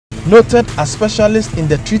Noted as specialist in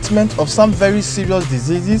the treatment of some very serious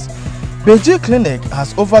diseases, Beijing Clinic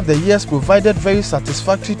has over the years provided very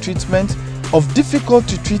satisfactory treatment of difficult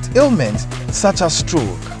to treat ailments such as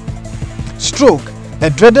stroke. Stroke, a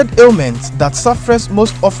dreaded ailment that sufferers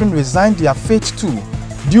most often resign their fate to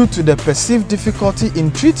due to the perceived difficulty in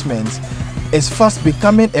treatment, is fast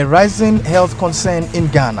becoming a rising health concern in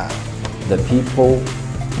Ghana. The people,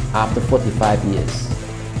 after 45 years,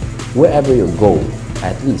 wherever you go,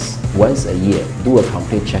 at least once a year, do a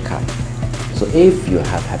complete checkup. So if you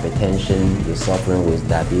have hypertension, you're suffering with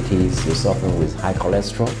diabetes, you're suffering with high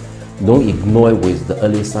cholesterol, don't ignore it with the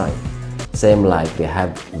early sign. Same like they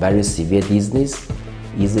have very severe dizziness,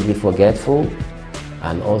 easily forgetful,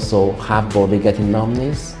 and also half body getting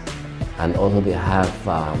numbness, and also they have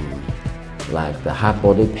like the half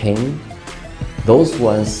body pain. Those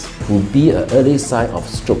ones could be an early sign of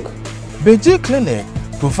stroke. Beijing Clinic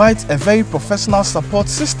provides a very professional support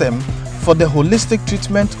system for the holistic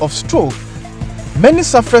treatment of stroke. Many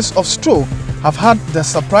sufferers of stroke have had the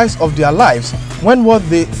surprise of their lives when what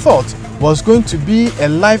they thought was going to be a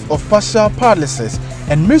life of partial paralysis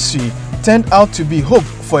and misery turned out to be hope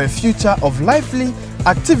for a future of lively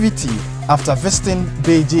activity after visiting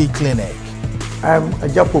Beijing Clinic. I'm a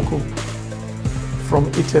Japoko from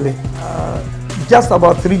Italy. Just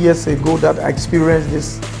about 3 years ago that I experienced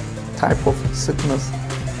this type of sickness.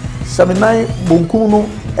 Saminai bunkuno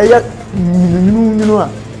eya minunu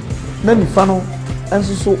na nifa no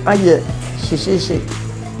enso so aye shesheshe.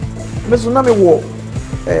 Meso na me wo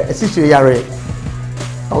esishe yare.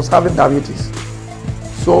 I was having diabetes.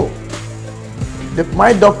 So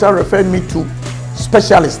my doctor referred me to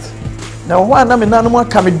specialist. Now why na me na no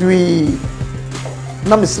aka me dui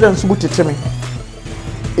na me sire nso buteteme.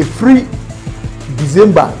 A free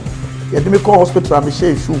December, you me call hospital and me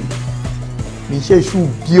share shoe. Me share shoe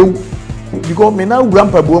bio because me now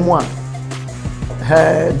grandpa bomo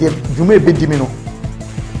the jume be di me no.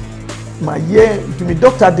 My year to me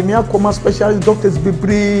doctor de me akoma specialist doctors be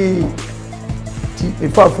bree.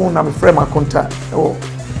 If I phone na me friend my contact oh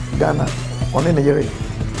Ghana on any year.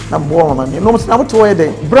 Na mbo ma me no na mo to where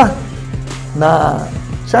dey bra na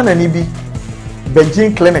China ni bi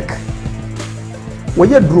Beijing Clinic. Where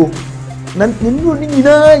you draw na ninu ni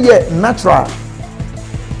nyina ye natural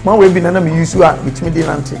man we bi na me use a bitimi dey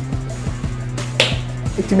nante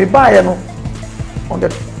itimi buy no on the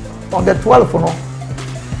 12th no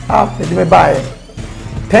after me buy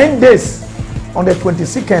 10 days on the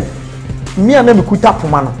 22nd me and me kuta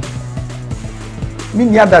poma no me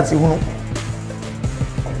nia dance hunu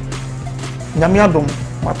nyame adom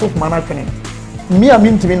mato poma na twene me a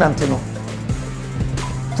me ntimi nante no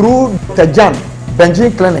through Dr. Jan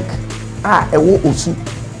Beijing Clinic ewo Osu.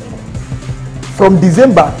 From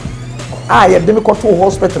December you dey me go to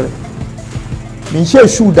hospital. Me share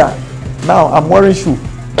shoe da. Now I'm wearing shoe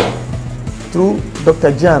through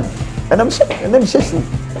Dr. Jan and I'm share shoe.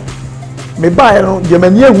 Me buy no je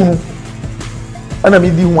mani ehunu ana me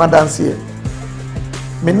di ho dance here.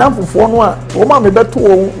 Me namfofo no a wo ma me beto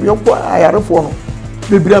wo yonko ayarefo no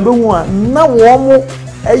bebira be hu a na wo mo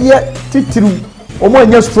eye titiru wo mo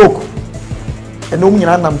anya stroke and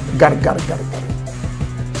nyina nam gar.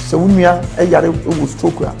 So unia yare wo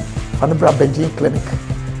stroke a fana bra Beijing Clinic.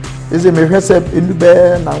 Eze me hwese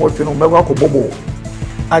enube na wotwe no megwa ko bobo.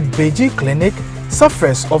 At Beijing Clinic,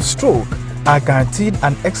 sufferers of stroke are guaranteed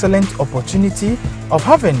an excellent opportunity of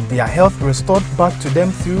having their health restored back to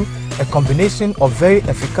them through a combination of very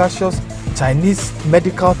efficacious Chinese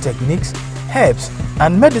medical techniques, herbs,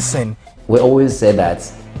 and medicine. We always say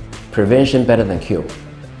that prevention better than cure.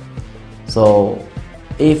 So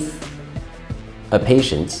if a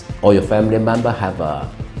patient or your family member have a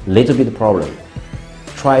little bit of problem,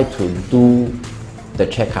 try to do the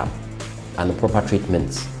checkup and the proper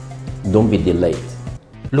treatments. Don't be delayed.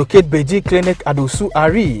 Locate Beijing Clinic at Osu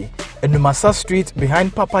Accra, Numasa Street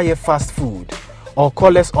behind Papaye Fast Food, or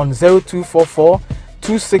call us on 0244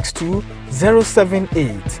 262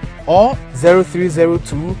 078 or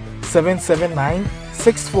 0302 779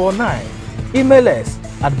 649. Email us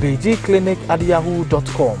at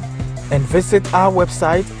beijingclinic@yahoo.com and visit our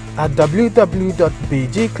website at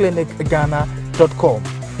www.beijingclinicghana.com.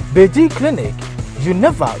 Beijing Clinic, you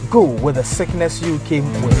never go with the sickness you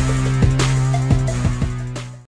came with.